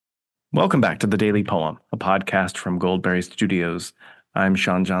Welcome back to the Daily Poem, a podcast from Goldberry Studios. I'm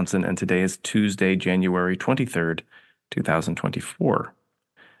Sean Johnson, and today is Tuesday, January 23rd, 2024.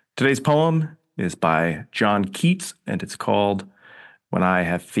 Today's poem is by John Keats, and it's called When I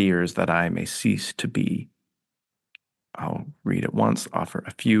Have Fears That I May Cease to Be. I'll read it once, offer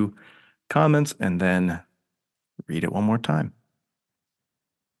a few comments, and then read it one more time.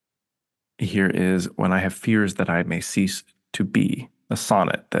 Here is When I Have Fears That I May Cease to Be, a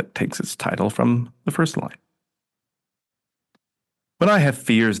sonnet that takes its title from the first line. When I have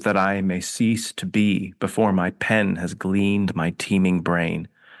fears that I may cease to be before my pen has gleaned my teeming brain,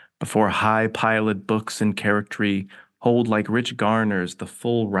 before high-piled books and charactery hold like rich garners the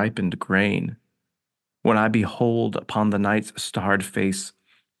full ripened grain, when I behold upon the night's starred face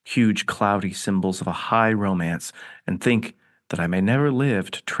huge cloudy symbols of a high romance, and think that I may never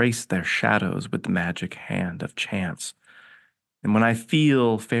live to trace their shadows with the magic hand of chance, and when I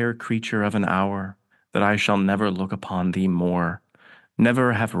feel, fair creature of an hour, that I shall never look upon thee more,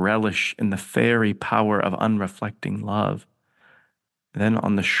 never have relish in the fairy power of unreflecting love. Then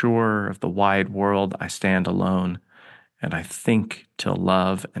on the shore of the wide world I stand alone, and I think till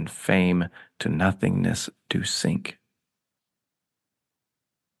love and fame to nothingness do sink.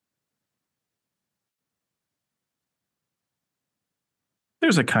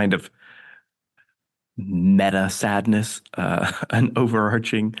 There's a kind of meta sadness, an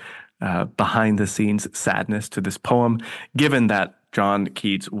overarching behind the scenes sadness to this poem, given that John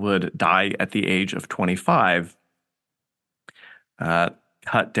Keats would die at the age of 25,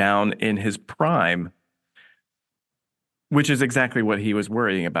 cut down in his prime, which is exactly what he was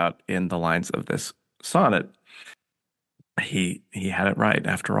worrying about in the lines of this sonnet. He had it right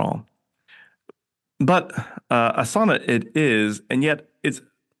after all. But a sonnet it is, and yet it's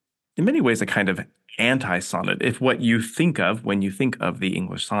in many ways a kind of anti-sonnet. If what you think of when you think of the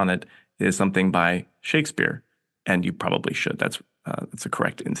English sonnet is something by Shakespeare, and you probably should, that's a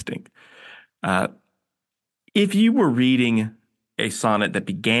correct instinct. Uh, if you were reading a sonnet that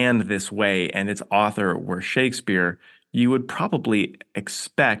began this way and its author were Shakespeare, you would probably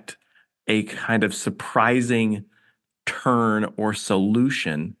expect a kind of surprising turn or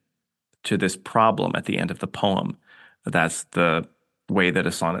solution to this problem at the end of the poem. That's the way that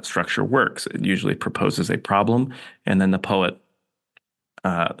a sonnet structure works. It usually proposes a problem, and then the poet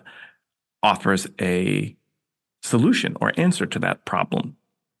uh, offers a solution or answer to that problem,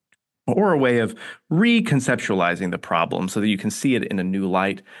 or a way of reconceptualizing the problem so that you can see it in a new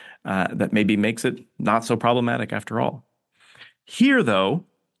light that maybe makes it not so problematic after all. Here, though,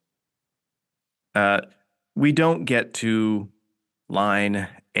 uh, we don't get to line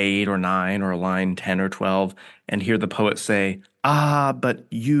 8 or 9 or line 10 or 12 and hear the poet say, "Ah, but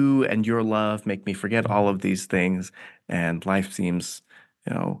you and your love make me forget all of these things, and life seems,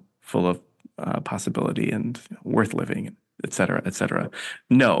 full of possibility and worth living, et cetera, et cetera."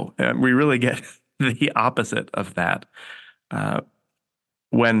 No, we really get the opposite of that. Uh,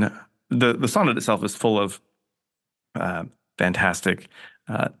 when the sonnet itself is full of uh, fantastic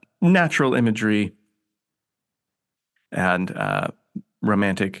natural imagery and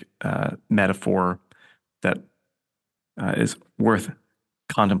romantic metaphor that is worth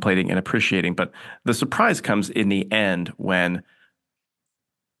contemplating and appreciating. But the surprise comes in the end when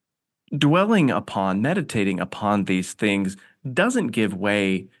meditating upon these things doesn't give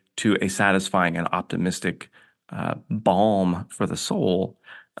way to a satisfying and optimistic balm for the soul.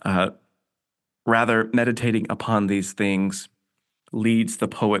 Rather, meditating upon these things leads the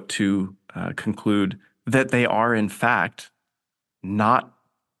poet to conclude that they are, in fact, not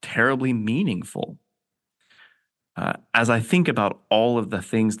terribly meaningful. As I think about all of the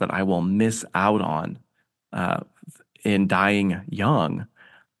things that I will miss out on in dying young,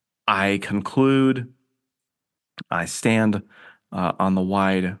 I conclude, I stand on the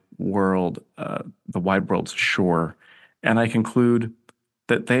wide world's shore, and I conclude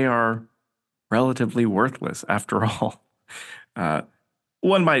that they are relatively worthless after all. Uh,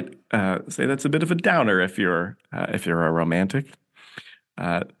 One might say that's a bit of a downer if you're a romantic.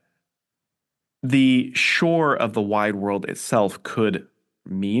 Uh, the shore of the wide world itself could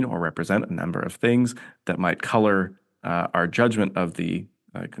mean or represent a number of things that might color our judgment of the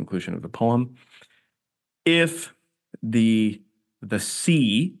conclusion of the poem. If the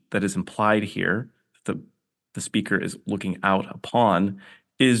sea that is implied here, the speaker is looking out upon,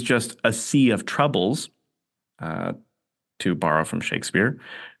 is just a sea of troubles, to borrow from Shakespeare,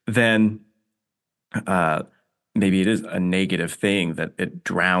 then maybe it is a negative thing that it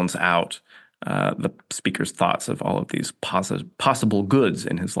drowns out the speaker's thoughts of all of these possible goods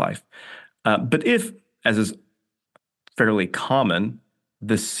in his life. But if, as is fairly common,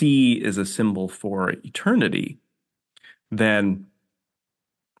 the sea is a symbol for eternity, then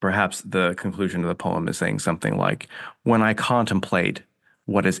perhaps the conclusion of the poem is saying something like, when I contemplate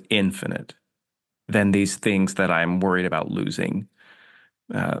what is infinite, then these things that I'm worried about losing,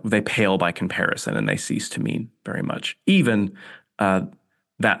 they pale by comparison and they cease to mean very much. Even uh,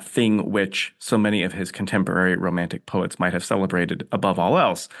 that thing which so many of his contemporary romantic poets might have celebrated above all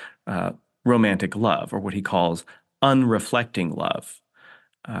else, uh, romantic love, or what he calls unreflecting love.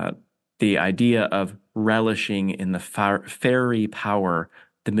 Uh, the idea of relishing in the fairy power,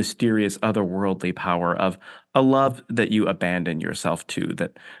 the mysterious otherworldly power of a love that you abandon yourself to,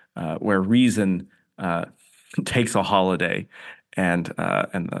 that where reason uh, takes a holiday, and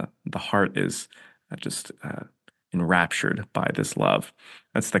the heart is just enraptured by this love.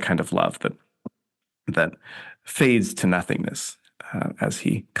 That's the kind of love that fades to nothingness as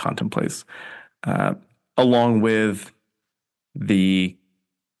he contemplates, uh, along with the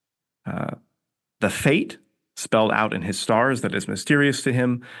uh, the fate spelled out in his stars that is mysterious to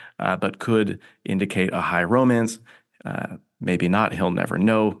him, but could indicate a high romance. Maybe not. He'll never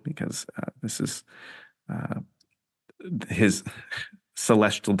know because this is his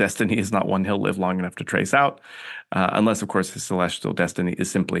celestial destiny is not one he'll live long enough to trace out, unless, of course, his celestial destiny is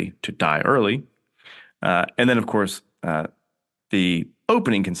simply to die early. And then, of course, the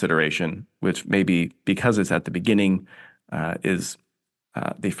opening consideration, which maybe because it's at the beginning, is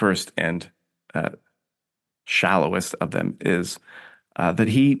the first and shallowest of them, is that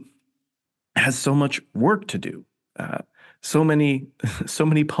he has so much work to do, uh, so many, so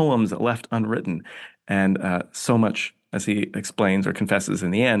many poems left unwritten, and so much, as he explains or confesses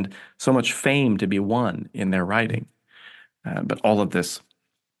in the end, so much fame to be won in their writing. But all of this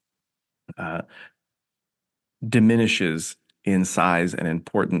uh, diminishes in size and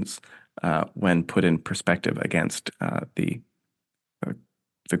importance when put in perspective against uh, the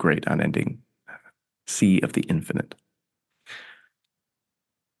great unending sea of the infinite.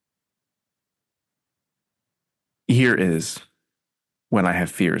 Here is when I have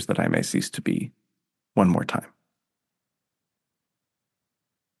fears that I may cease to be, one more time.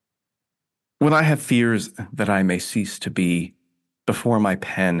 When I have fears that I may cease to be, before my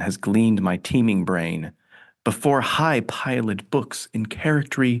pen has gleaned my teeming brain, before high piled books in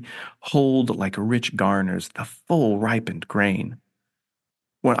charactery hold like rich garners the full ripened grain,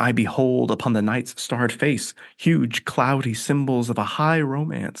 when I behold upon the night's starred face huge cloudy symbols of a high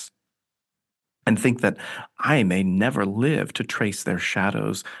romance, and think that I may never live to trace their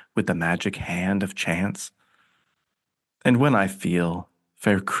shadows with the magic hand of chance, and when I feel,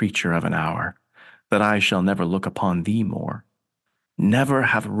 fair creature of an hour, that I shall never look upon thee more, never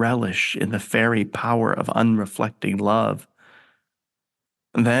have relish in the fairy power of unreflecting love,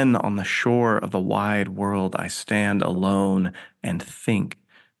 then on the shore of the wide world I stand alone and think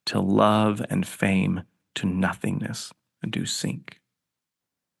till love and fame to nothingness do sink.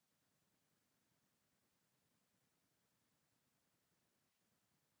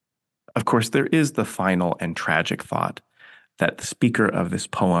 Of course, there is the final and tragic thought that the speaker of this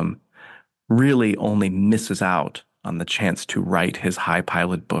poem really only misses out on the chance to write his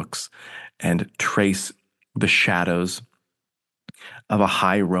high-piled books and trace the shadows of a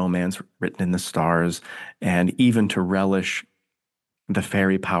high romance written in the stars, and even to relish the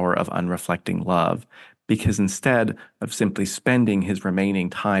fairy power of unreflecting love, because instead of simply spending his remaining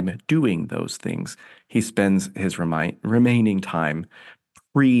time doing those things, he spends his remaining time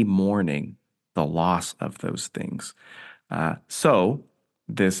pre-mourning the loss of those things. So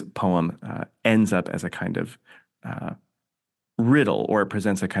this poem ends up as a kind of uh, riddle, or it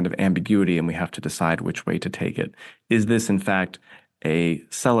presents a kind of ambiguity, and we have to decide which way to take it. Is this, in fact, a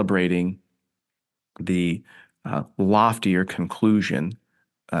celebrating the loftier conclusion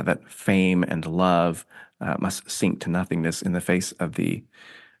that fame and love must sink to nothingness in the face of the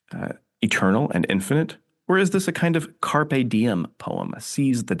uh, eternal and infinite? Or is this a kind of carpe diem poem, a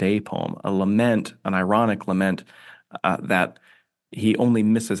seize the day poem, a lament, an ironic lament that he only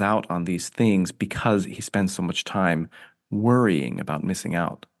misses out on these things because he spends so much time worrying about missing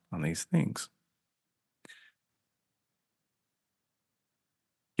out on these things?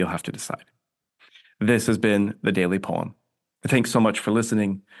 You'll have to decide. This has been the Daily Poem. Thanks so much for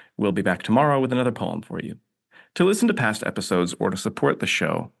listening. We'll be back tomorrow with another poem for you. To listen to past episodes or to support the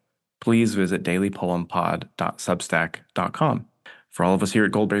show, please visit dailypoempod.substack.com. For all of us here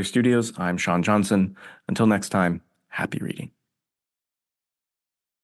at Goldberry Studios, I'm Sean Johnson. Until next time, happy reading.